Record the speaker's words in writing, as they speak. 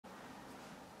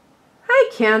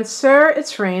Cancer,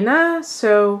 it's Raina.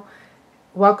 So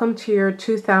welcome to your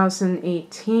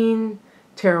 2018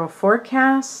 tarot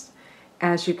forecast.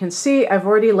 As you can see, I've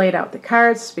already laid out the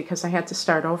cards because I had to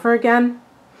start over again.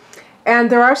 And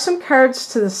there are some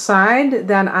cards to the side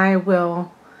that I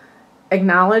will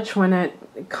acknowledge when it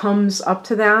comes up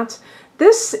to that.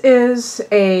 This is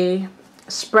a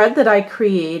spread that I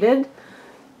created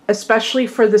especially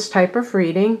for this type of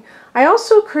reading. I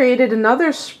also created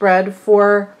another spread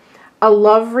for a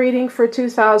love reading for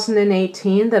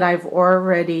 2018 that I've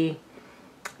already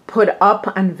put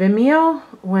up on Vimeo.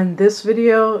 When this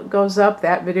video goes up,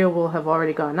 that video will have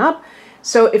already gone up.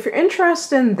 So if you're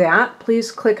interested in that,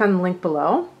 please click on the link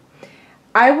below.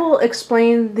 I will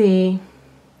explain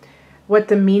what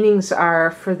the meanings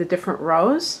are for the different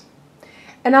rows.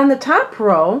 And on the top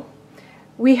row,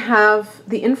 we have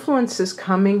the influences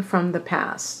coming from the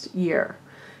past year.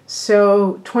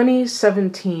 So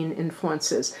 2017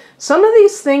 influences. Some of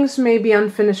these things may be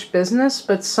unfinished business,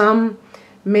 but some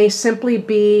may simply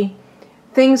be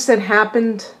things that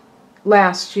happened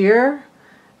last year.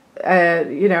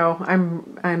 You know,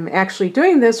 I'm actually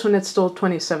doing this when it's still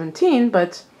 2017,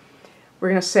 but we're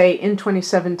going to say in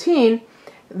 2017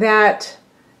 that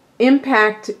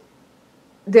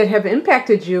have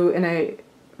impacted you in a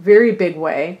very big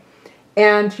way,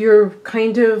 and you're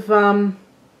kind of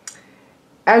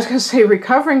I was going to say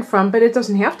recovering from, but it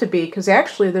doesn't have to be, because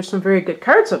actually there's some very good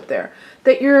cards up there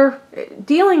that you're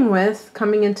dealing with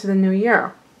coming into the new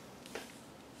year.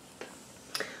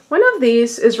 One of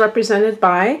these is represented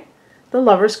by the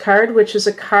Lover's card, which is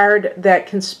a card that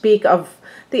can speak of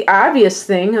the obvious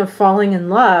thing of falling in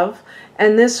love,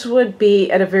 and this would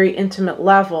be at a very intimate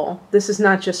level. This is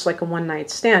not just like a one-night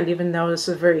stand, even though this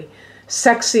is a very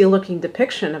sexy looking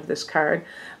depiction of this card.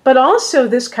 But also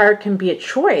this card can be a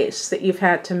choice that you've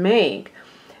had to make,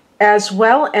 as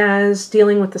well as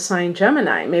dealing with the sign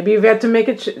Gemini. Maybe you've had to make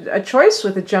a choice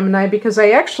with a Gemini, because I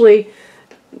actually,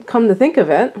 come to think of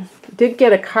it, did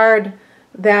get a card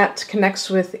that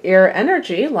connects with air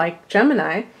energy like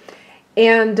Gemini.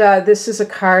 And this is a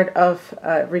card of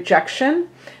rejection.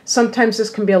 Sometimes this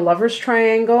can be a lover's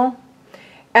triangle,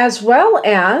 as well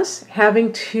as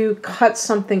having to cut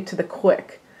something to the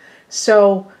quick.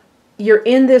 So you're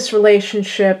in this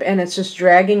relationship and it's just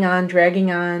dragging on,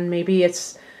 dragging on. Maybe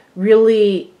it's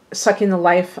really sucking the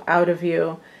life out of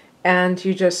you and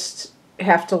you just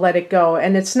have to let it go.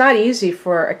 And it's not easy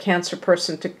for a Cancer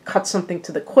person to cut something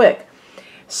to the quick.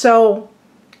 So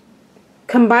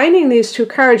combining these two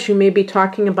cards, you may be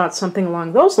talking about something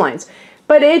along those lines.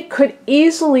 But it could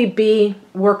easily be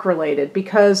work-related,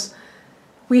 because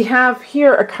we have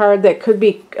here a card that could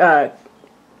be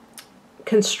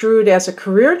construed as a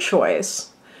career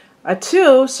choice, a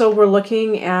 2, so we're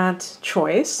looking at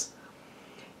choice.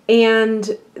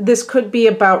 And this could be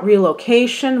about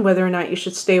relocation, whether or not you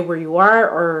should stay where you are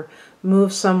or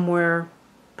move somewhere,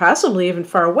 possibly even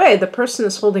far away. The person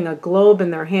is holding a globe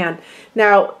in their hand.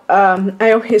 Now,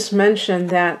 I always mention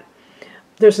that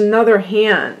there's another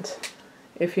hand,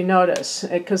 if you notice,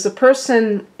 because the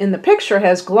person in the picture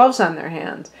has gloves on their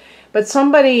hand. But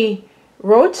somebody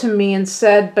wrote to me and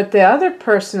said, but the other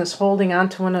person is holding on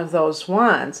to one of those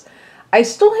wands. I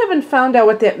still haven't found out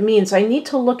what that means. I need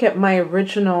to look at my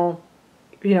original,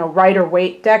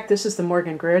 Rider-Waite deck. This is the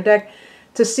Morgan Greer deck,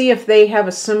 to see if they have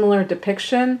a similar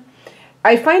depiction.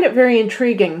 I find it very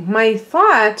intriguing. My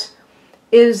thought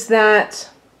is that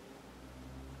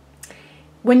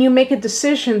when you make a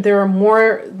decision, there are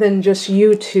more than just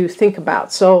you to think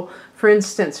about. So, for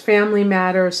instance, family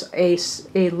matters, a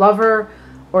lover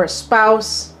or a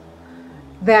spouse,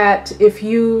 that if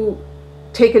you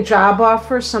take a job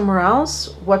offer somewhere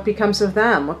else, what becomes of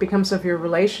them? What becomes of your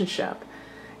relationship?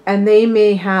 And they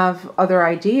may have other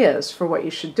ideas for what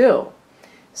you should do.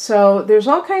 So there's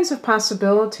all kinds of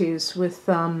possibilities with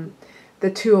the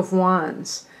 2 of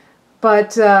Wands.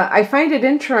 But I find it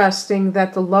interesting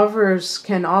that the Lovers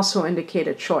can also indicate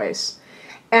a choice.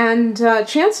 And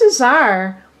chances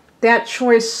are that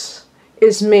choice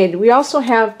is made. We also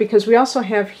have, because we also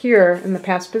have here in the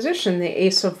past position, the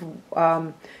Ace of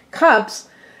Cups,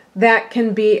 that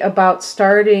can be about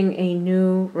starting a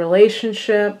new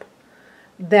relationship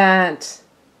that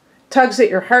tugs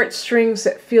at your heartstrings,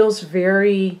 that feels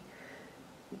very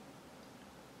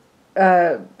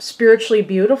spiritually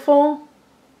beautiful.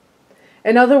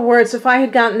 In other words, if I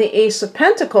had gotten the Ace of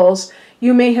Pentacles,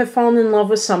 you may have fallen in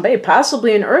love with somebody,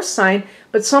 possibly an earth sign,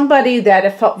 but somebody that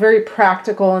it felt very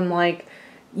practical and like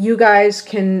you guys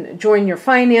can join your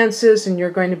finances and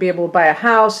you're going to be able to buy a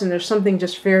house, and there's something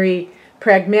just very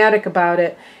pragmatic about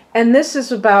it. And this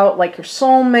is about like your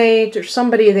soulmate or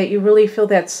somebody that you really feel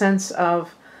that sense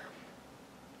of,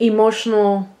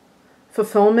 emotional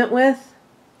fulfillment with,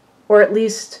 or at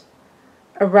least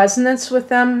a resonance with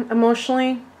them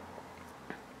emotionally.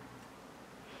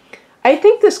 I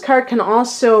think this card can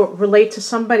also relate to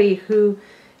somebody who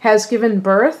has given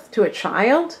birth to a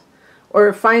child,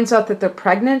 or finds out that they're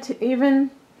pregnant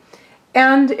even.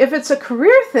 And if it's a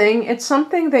career thing, it's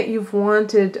something that you've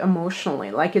wanted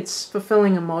emotionally, like it's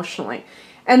fulfilling emotionally.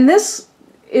 And this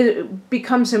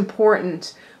becomes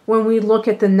important when we look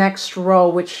at the next row,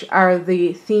 which are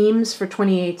the themes for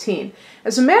 2018.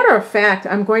 As a matter of fact,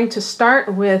 I'm going to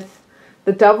start with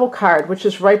the Devil card, which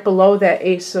is right below that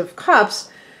Ace of Cups,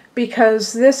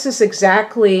 because this is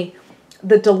exactly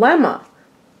the dilemma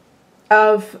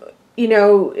of, you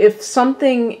know, if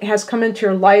something has come into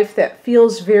your life that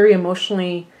feels very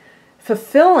emotionally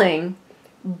fulfilling,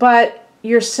 but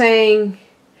you're saying,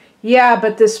 yeah,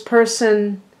 but this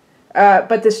person,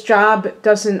 but this job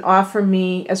doesn't offer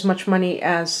me as much money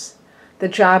as the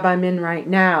job I'm in right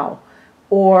now.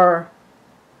 Or,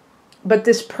 but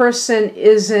this person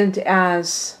isn't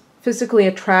as physically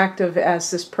attractive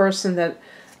as this person that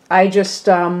I just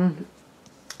have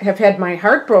had my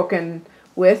heart broken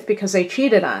with because they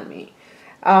cheated on me.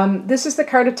 This is the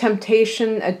card of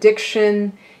temptation,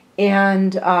 addiction,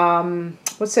 and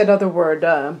what's that other word?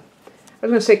 I was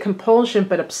going to say compulsion,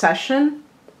 but obsession.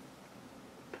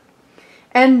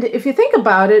 And if you think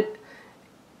about it,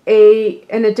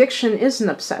 an addiction is an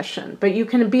obsession, but you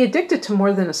can be addicted to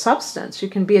more than a substance. You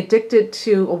can be addicted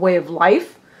to a way of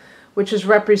life, which is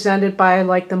represented by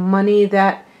like the money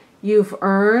that you've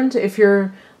earned. If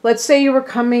you're, let's say you were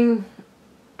coming,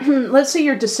 let's say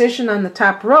your decision on the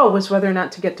top row was whether or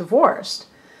not to get divorced.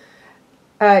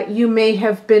 You may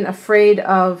have been afraid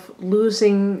of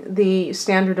losing the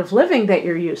standard of living that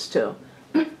you're used to.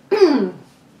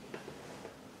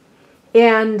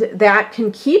 And that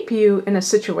can keep you in a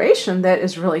situation that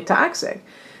is really toxic.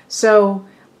 So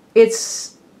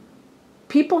it's,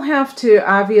 people have to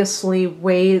obviously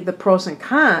weigh the pros and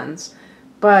cons,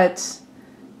 but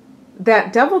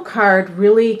that Devil card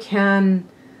really can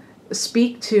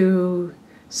speak to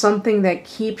something that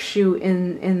keeps you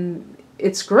in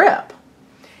its grip.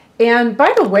 And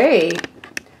by the way,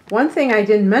 one thing I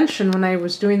didn't mention when I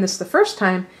was doing this the first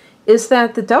time is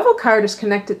that the Devil card is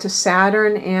connected to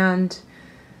Saturn, and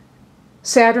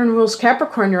Saturn rules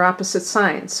Capricorn, your opposite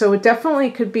sign. So it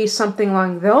definitely could be something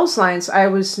along those lines. I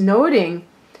was noting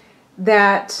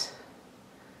that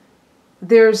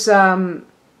there's, in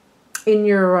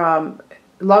your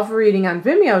love reading on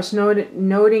Vimeo, I was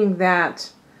noting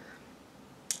that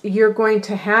you're going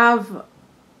to have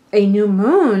a new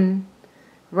moon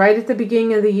right at the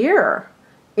beginning of the year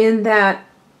in that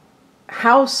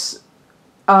house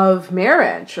of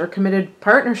marriage or committed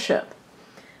partnership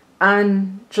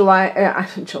on January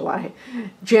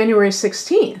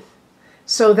 16th.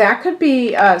 So that could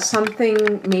be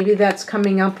something maybe that's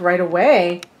coming up right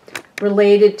away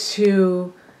related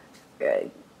to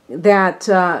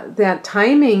that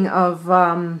timing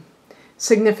of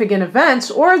significant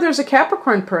events. Or there's a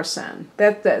Capricorn person.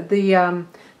 That the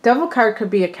Devil card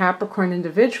could be a Capricorn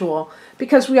individual,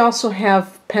 because we also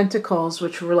have Pentacles,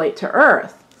 which relate to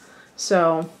Earth.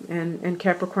 So, and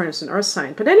Capricorn is an earth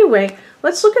sign. But anyway,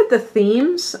 let's look at the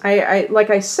themes. Like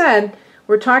I said,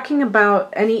 we're talking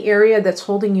about any area that's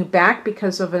holding you back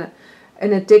because of an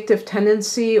addictive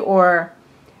tendency, or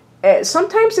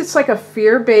sometimes it's like a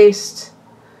fear-based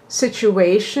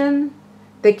situation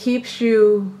that keeps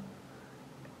you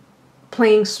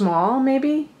playing small,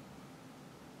 maybe.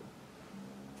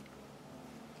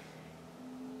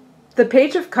 The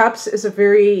Page of Cups is a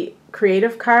very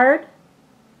creative card.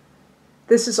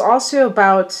 This is also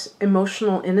about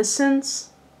emotional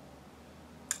innocence.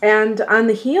 And on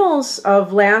the heels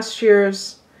of last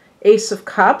year's Ace of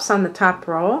Cups on the top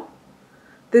row,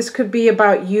 this could be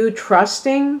about you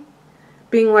trusting,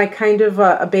 being like kind of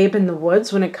a babe in the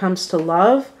woods when it comes to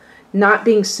love, not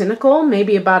being cynical,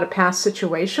 maybe about a past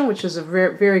situation, which is a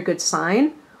very, very good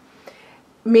sign.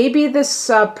 Maybe this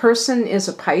person is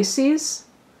a Pisces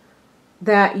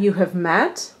that you have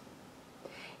met.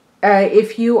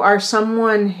 If you are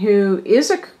someone who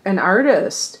is an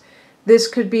artist, this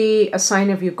could be a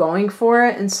sign of you going for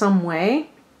it in some way.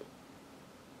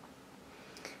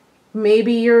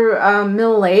 Maybe you're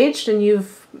middle-aged and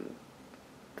you've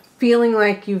feeling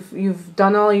like you've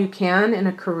done all you can in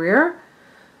a career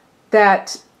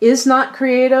that is not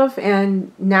creative,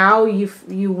 and now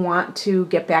you want to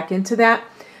get back into that.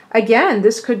 Again,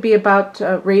 this could be about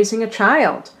raising a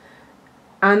child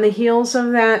on the heels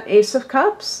of that Ace of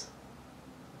Cups.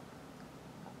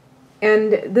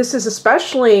 And this is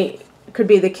especially could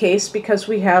be the case because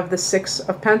we have the Six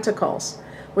of Pentacles,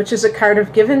 which is a card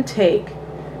of give and take,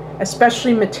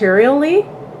 especially materially.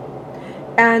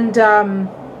 And,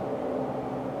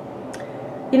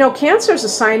 you know, Cancer is a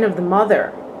sign of the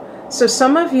mother. So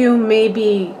some of you may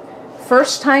be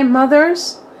first-time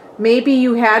mothers. Maybe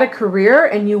you had a career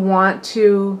and you want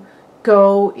to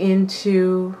go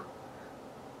into,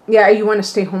 yeah, you want to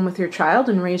stay home with your child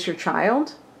and raise your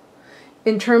child.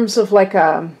 In terms of like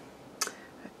a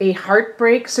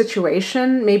heartbreak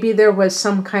situation, maybe there was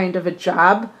some kind of a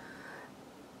job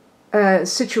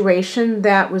situation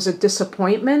that was a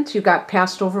disappointment. You got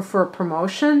passed over for a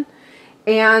promotion,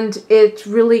 and it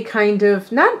really kind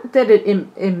of, not that it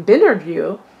embittered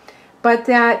you, but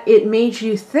that it made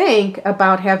you think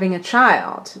about having a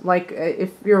child. Like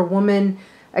if you're a woman,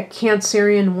 a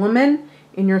Cancerian woman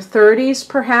in your 30s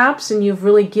perhaps, and you've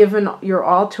really given your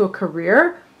all to a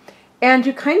career, and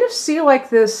you kind of see like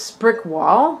this brick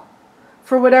wall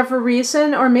for whatever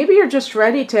reason, or maybe you're just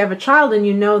ready to have a child and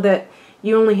you know that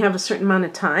you only have a certain amount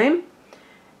of time,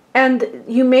 and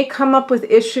you may come up with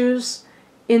issues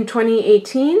in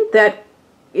 2018 that,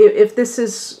 if this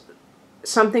is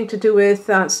something to do with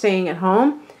staying at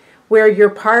home, where your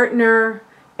partner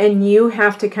and you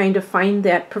have to kind of find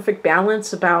that perfect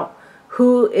balance about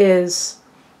who is,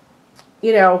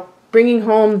 you know, bringing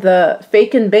home the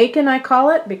fake and bacon, I call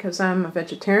it, because I'm a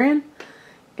vegetarian,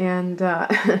 and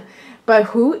but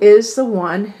who is the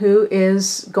one who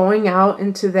is going out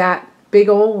into that big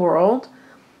old world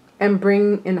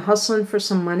and hustling for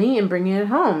some money and bringing it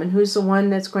home, and who's the one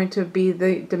that's going to be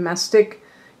the domestic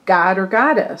god or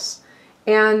goddess.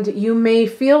 And you may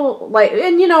feel like,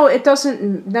 and you know, it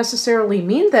doesn't necessarily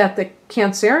mean that the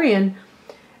Cancerian,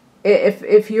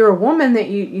 if you're a woman, that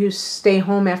you stay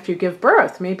home after you give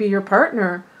birth. Maybe your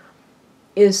partner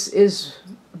is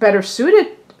better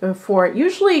suited for it.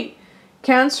 Usually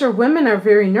Cancer women are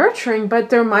very nurturing, but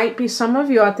there might be some of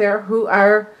you out there who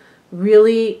are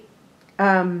really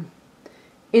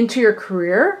into your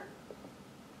career,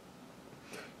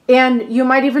 and you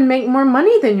might even make more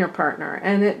money than your partner,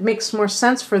 and it makes more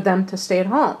sense for them to stay at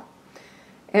home.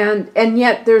 And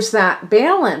yet there's that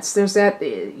balance. There's that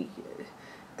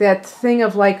thing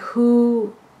of like,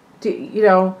 who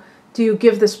do you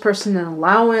give this person an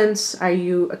allowance? Are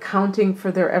you accounting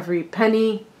for their every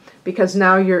penny because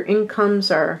now your incomes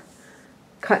are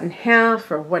cut in half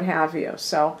or what have you?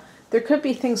 So there could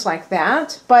be things like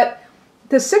that. But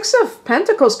the Six of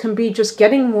Pentacles can be just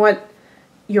getting what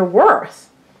you're worth.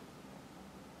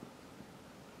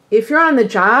 If you're on the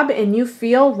job and you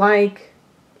feel like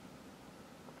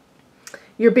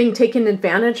you're being taken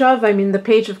advantage of, I mean, the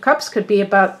Page of Cups could be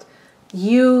about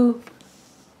you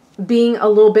being a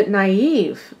little bit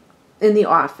naive in the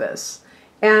office,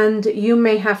 and you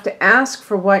may have to ask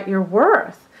for what you're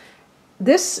worth.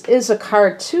 This is a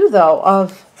card too, though,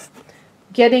 of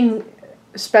getting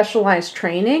specialized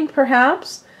training,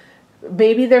 perhaps.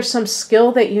 Maybe there's some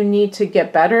skill that you need to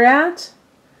get better at,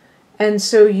 and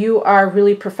so you are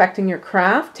really perfecting your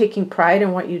craft, taking pride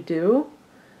in what you do,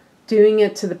 doing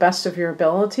it to the best of your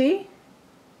ability.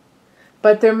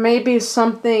 But there may be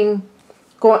something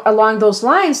along those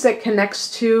lines that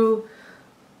connects to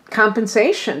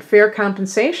compensation, fair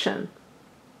compensation.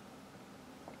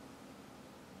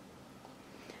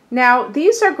 Now,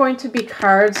 these are going to be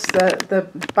cards, the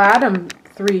bottom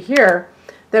three here,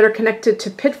 that are connected to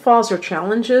pitfalls or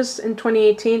challenges in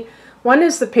 2018. One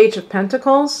is the Page of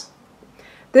Pentacles.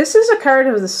 This is a card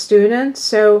of the student.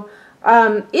 So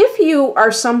if you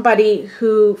are somebody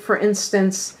who, for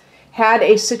instance, had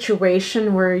a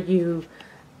situation where you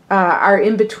are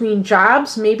in between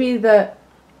jobs, maybe the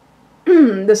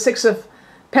the Six of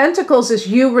Pentacles is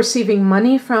you receiving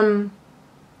money from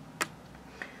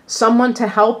someone to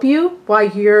help you while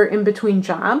you're in between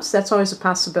jobs. That's always a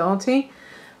possibility.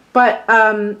 But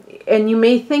and you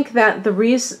may think that the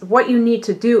reason, what you need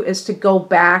to do is to go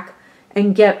back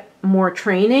and get more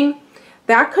training.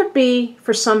 That could be,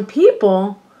 for some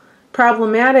people,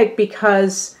 problematic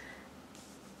because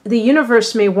the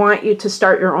universe may want you to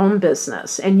start your own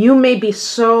business, and you may be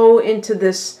so into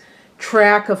this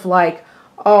track of like,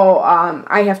 oh,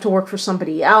 I have to work for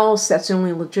somebody else, that's the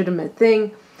only legitimate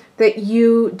thing, that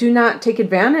you do not take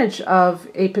advantage of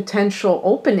a potential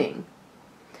opening,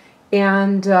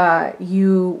 and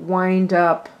you wind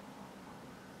up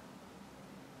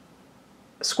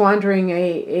squandering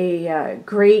a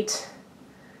great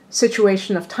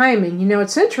situation of timing. You know,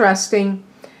 it's interesting.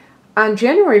 On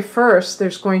January 1st,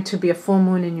 there's going to be a full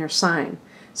moon in your sign.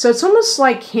 So it's almost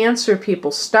like Cancer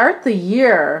people start the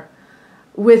year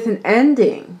with an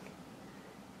ending.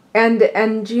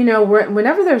 And you know,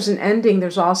 whenever there's an ending,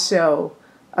 there's also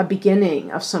a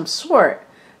beginning of some sort.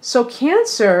 So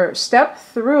Cancer stepped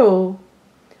through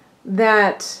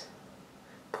that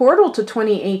portal to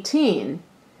 2018,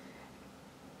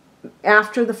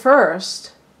 after the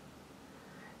 1st,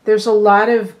 there's a lot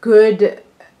of good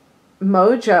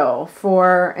mojo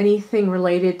for anything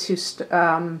related to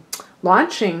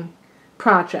launching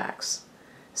projects.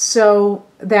 So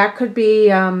that could be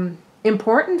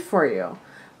important for you.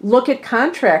 Look at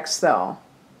contracts, though.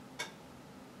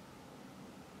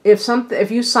 If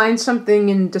you sign something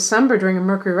in December during a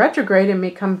Mercury retrograde, it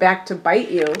may come back to bite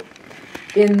you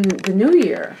in the new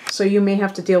year. So you may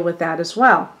have to deal with that as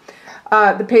well.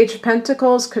 The Page of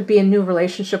Pentacles could be a new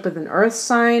relationship with an earth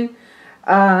sign.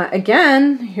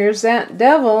 Again, here's that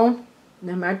devil.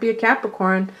 There might be a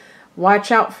Capricorn. Watch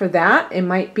out for that. It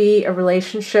might be a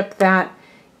relationship that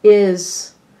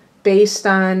is based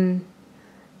on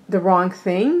the wrong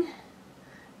thing.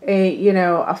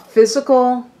 A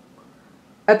physical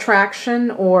attraction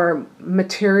or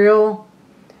material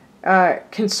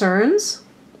concerns.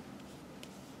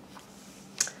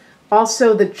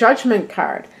 Also, the Judgment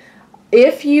card.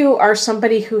 If you are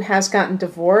somebody who has gotten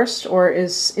divorced or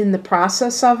is in the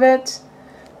process of it,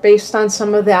 based on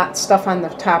some of that stuff on the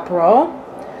top row,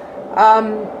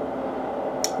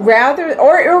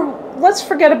 or let's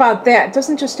forget about that. It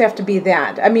doesn't just have to be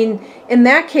that. I mean, in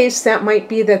that case, that might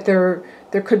be that there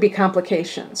could be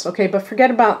complications, okay? But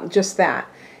forget about just that.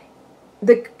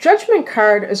 The Judgment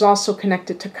card is also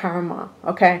connected to karma,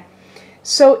 okay?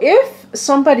 So if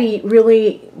somebody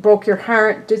really broke your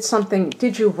heart,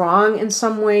 did you wrong in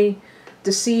some way,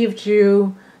 deceived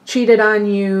you, cheated on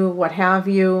you, what have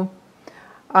you,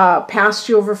 passed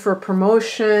you over for a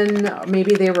promotion,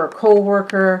 maybe they were a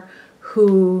co-worker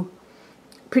who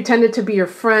pretended to be your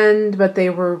friend, but they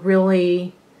were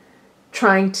really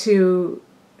trying to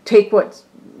take what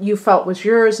you felt was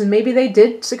yours, and maybe they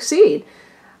did succeed.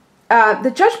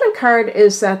 The Judgment card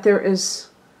is that there is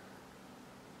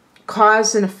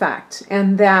cause and effect,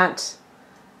 and that,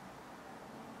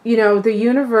 the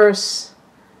universe,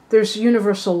 there's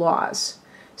universal laws.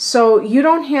 So you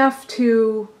don't have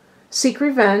to seek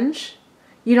revenge.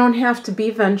 You don't have to be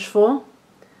vengeful.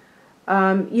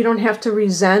 You don't have to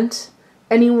resent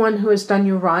anyone who has done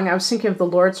you wrong. I was thinking of the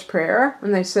Lord's Prayer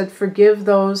when they said, forgive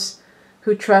those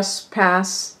who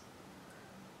trespass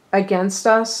against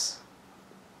us.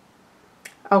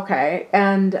 Okay,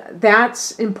 and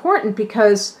that's important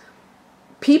because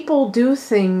people do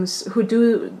things, who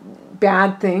do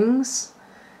bad things,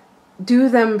 do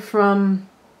them from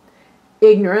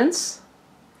ignorance,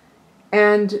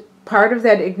 and part of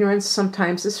that ignorance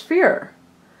sometimes is fear.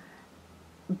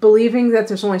 Believing that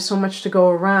there's only so much to go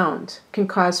around can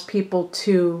cause people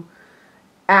to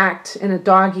act in a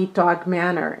dog-eat-dog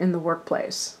manner in the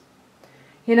workplace.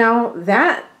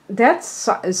 That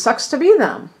sucks to be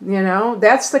them.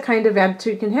 That's the kind of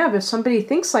attitude you can have. If somebody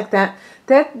thinks like that,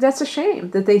 that's a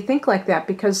shame that they think like that,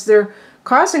 because they're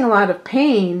causing a lot of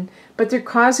pain, but they're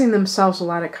causing themselves a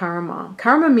lot of karma.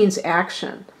 Karma means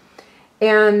action.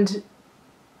 And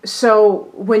so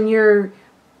when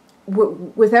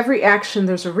with every action,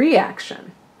 there's a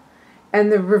reaction.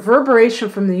 And the reverberation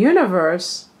from the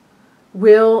universe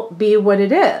will be what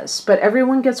it is. But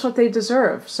everyone gets what they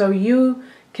deserve. So you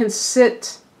can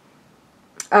sit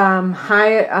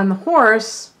high on the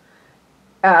horse,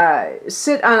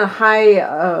 sit on a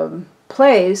high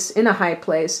place, in a high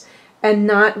place, and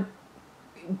not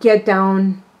get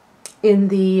down in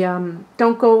the,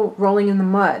 don't go rolling in the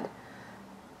mud.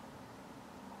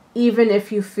 Even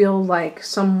if you feel like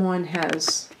someone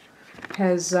has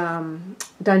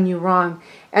done you wrong.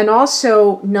 And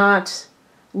also not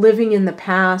living in the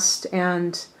past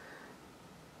and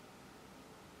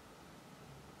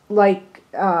what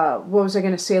was I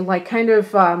going to say? Kind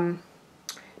of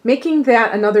making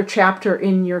that another chapter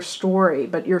in your story,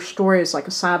 but your story is like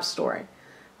a sob story,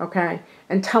 okay?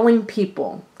 And telling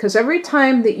people, because every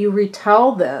time that you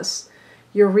retell this,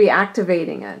 you're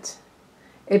reactivating it.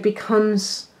 It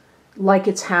becomes like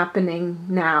it's happening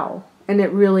now, and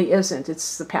it really isn't.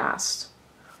 It's the past.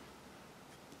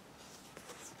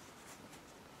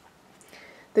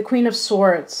 The Queen of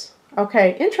Swords.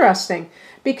 Okay, interesting.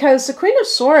 Because the Queen of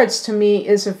Swords, to me,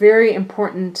 is a very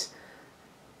important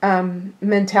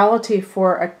mentality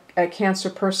for a Cancer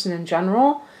person in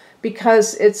general,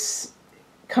 because it's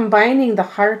combining the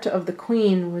heart of the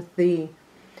Queen with the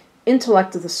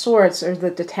intellect of the swords, or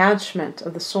the detachment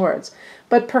of the swords.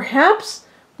 But perhaps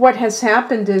what has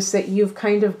happened is that you've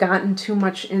kind of gotten too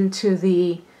much into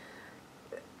the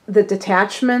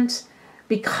detachment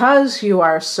because you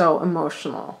are so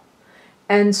emotional.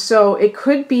 And so it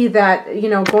could be that,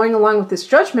 going along with this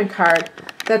Judgment card,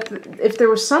 that if there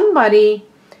was somebody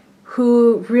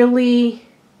who really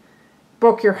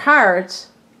broke your heart,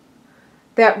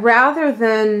 that rather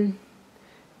than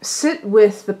sit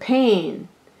with the pain.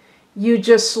 You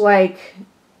just like,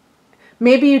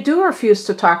 maybe you do refuse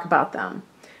to talk about them,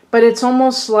 but it's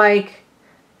almost like,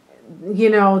 you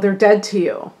know, they're dead to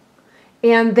you.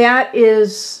 And that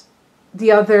is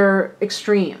the other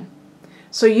extreme.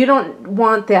 So you don't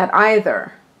want that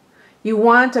either. You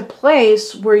want a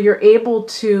place where you're able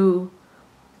to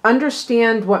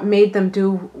understand what made them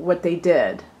do what they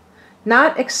did.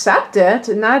 Not accept it,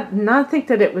 not think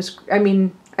that it was, I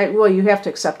mean, well, you have to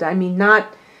accept it. I mean,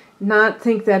 not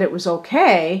think that it was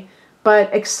okay,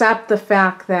 but accept the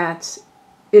fact that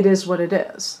it is what it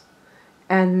is.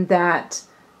 And that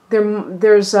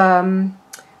there's a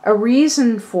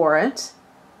reason for it,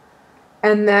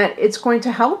 and that it's going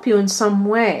to help you in some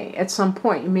way at some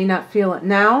point. You may not feel it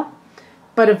now,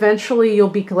 but eventually you'll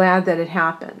be glad that it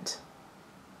happened.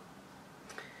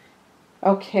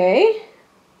 Okay.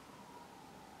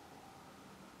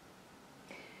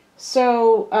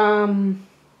 So,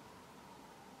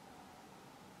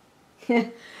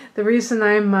 the reason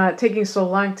I'm taking so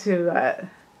long to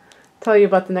tell you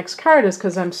about the next card is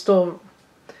because I'm still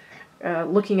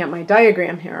looking at my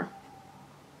diagram here.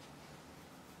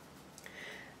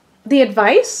 The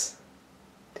advice,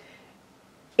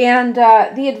 and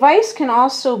the advice can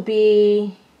also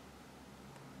be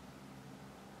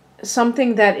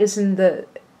something that is in the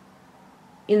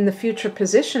future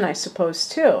position, I suppose,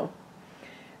 too.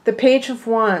 The Page of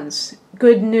Wands,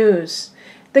 good news.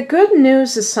 The good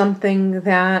news is something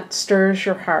that stirs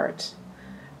your heart.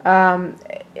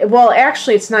 Well,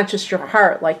 actually, it's not just your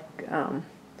heart, like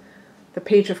the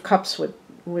Page of Cups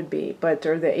would be, or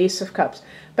the Ace of Cups,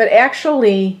 but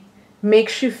actually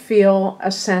makes you feel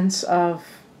a sense of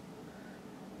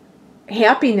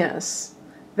happiness,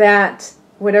 that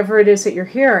whatever it is that you're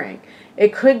hearing.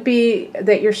 It could be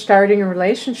that you're starting a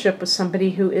relationship with somebody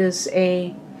who is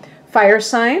a fire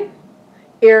sign,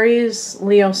 Aries,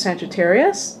 Leo,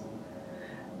 Sagittarius,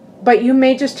 but you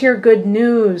may just hear good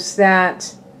news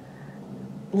that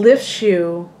lifts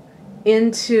you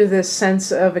into this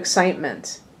sense of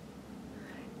excitement.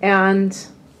 And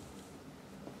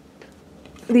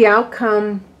the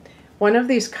outcome, one of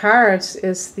these cards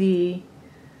is the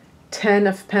Ten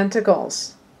of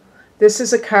Pentacles. This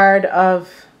is a card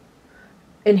of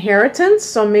inheritance,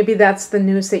 so maybe that's the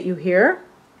news that you hear.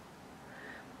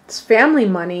 It's family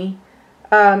money,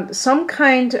 some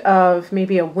kind of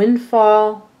maybe a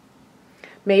windfall.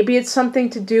 Maybe it's something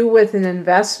to do with an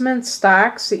investment,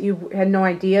 stocks that you had no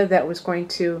idea that was going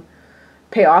to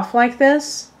pay off like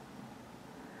this.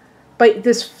 But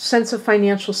this sense of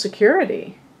financial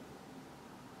security.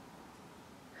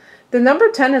 The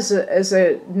number 10 is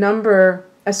a number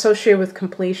associated with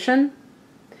completion.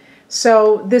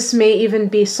 So this may even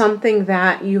be something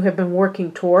that you have been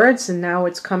working towards and now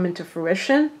it's come into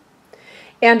fruition.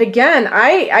 And again,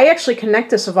 I actually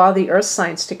connect this of all the earth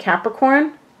signs to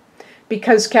Capricorn,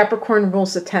 because Capricorn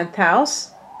rules the 10th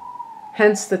house,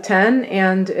 hence the 10,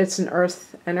 and it's an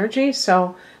earth energy.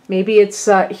 So maybe it's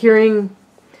hearing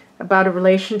about a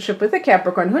relationship with a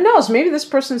Capricorn. Who knows? Maybe this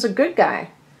person's a good guy.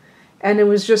 And it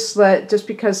was just that just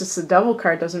because it's the Devil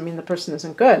card doesn't mean the person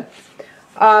isn't good.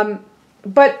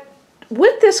 But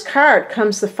with this card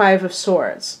comes the Five of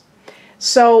Swords.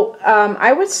 So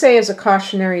I would say as a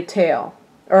cautionary tale,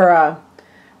 or a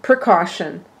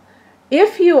precaution,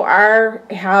 if you are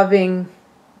having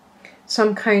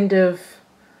some kind of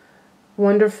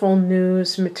wonderful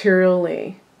news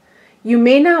materially, you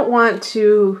may not want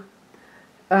to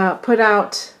put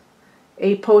out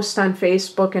a post on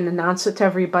Facebook and announce it to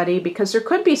everybody, because there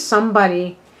could be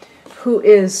somebody who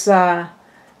is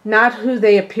not who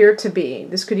they appear to be.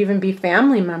 This could even be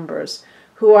family members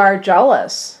who are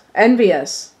jealous,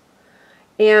 envious,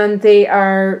 and they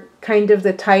are kind of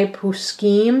the type who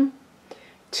scheme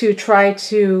to try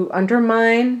to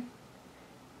undermine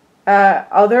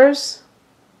others.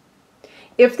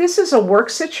 If this is a work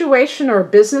situation or a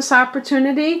business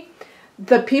opportunity,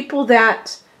 the people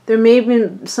that, there may have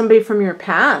been somebody from your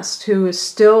past who is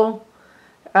still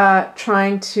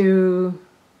trying to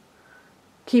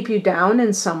keep you down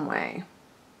in some way.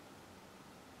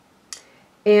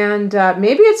 And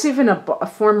maybe it's even a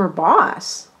former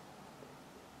boss.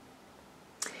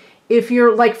 If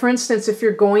you're, like, for instance, if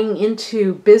you're going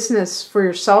into business for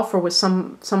yourself or with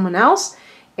someone else,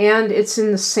 and it's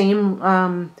in the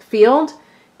same field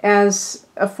as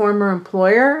a former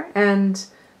employer, and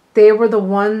they were the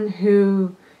one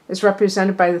who is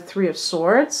represented by the Three of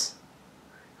Swords,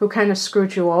 who kind of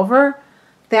screwed you over,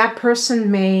 that person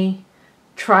may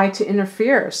try to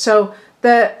interfere. So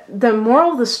the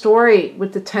moral of the story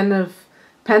with the Ten of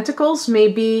Pentacles may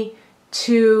be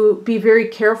to be very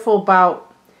careful about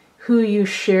who you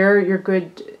share your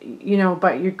good,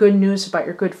 about your good news, about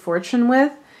your good fortune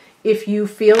with. If you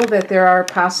feel that there are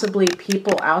possibly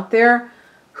people out there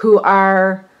who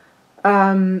are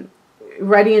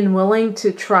ready and willing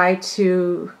to try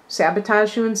to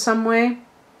sabotage you in some way,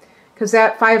 because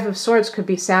that Five of Swords could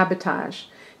be sabotage.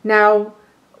 Now,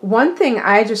 one thing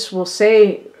I just will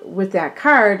say with that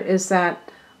card is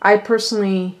that I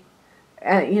personally,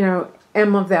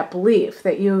 am of that belief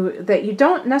that you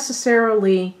don't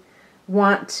necessarily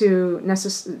want to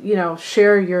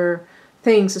share your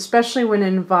things, especially when it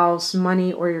involves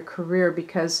money or your career,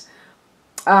 because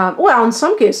well, in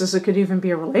some cases it could even be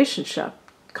a relationship,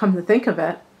 come to think of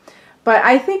it. But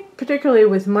I think particularly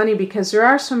with money, because there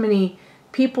are so many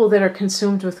people that are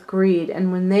consumed with greed,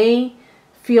 and when they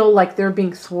feel like they're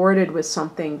being thwarted with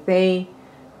something, they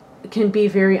can be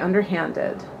very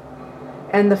underhanded.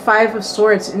 And the Five of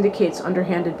Swords indicates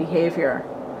underhanded behavior.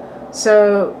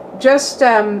 So just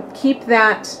keep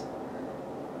that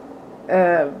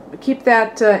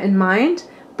in mind.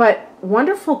 But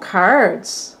wonderful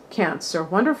cards, Cancer,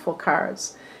 wonderful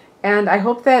cards. And I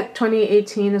hope that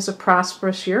 2018 is a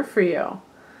prosperous year for you.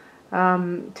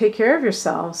 Take care of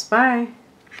yourselves. Bye.